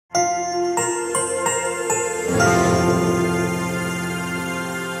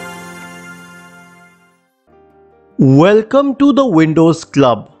Welcome to the Windows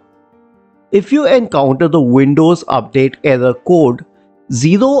Club. If you encounter the Windows Update error code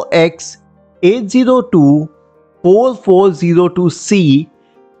 0x8024402c,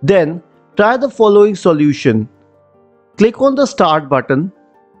 then try the following solution. Click on the Start button,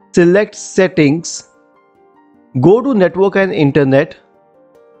 select Settings, go to Network and Internet,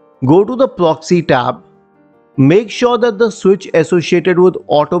 go to the Proxy tab. Make sure that the switch associated with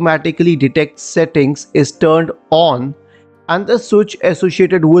automatically detect settings is turned on and the switch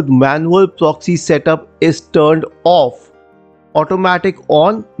associated with manual proxy setup is turned off. Automatic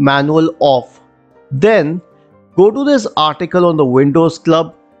on, manual off. Then go to this article on the Windows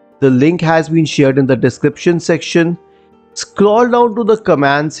Club. The link has been shared in the description section. Scroll down to the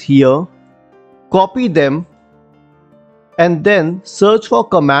commands here, copy them, and then search for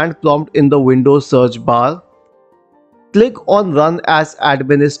command prompt in the Windows search bar. Click on Run as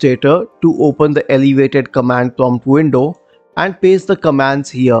Administrator to open the elevated command prompt window and paste the commands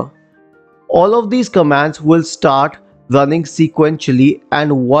here. All of these commands will start running sequentially,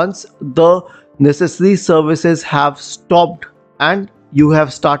 and once the necessary services have stopped and you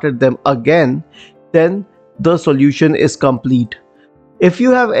have started them again, then the solution is complete. If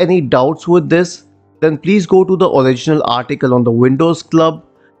you have any doubts with this, then please go to the original article on the Windows Club.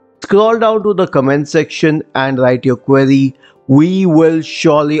 Scroll down to the comment section and write your query. We will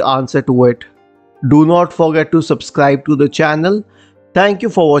surely answer to it. Do not forget to subscribe to the channel. Thank you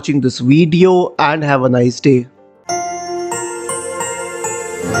for watching this video and have a nice day.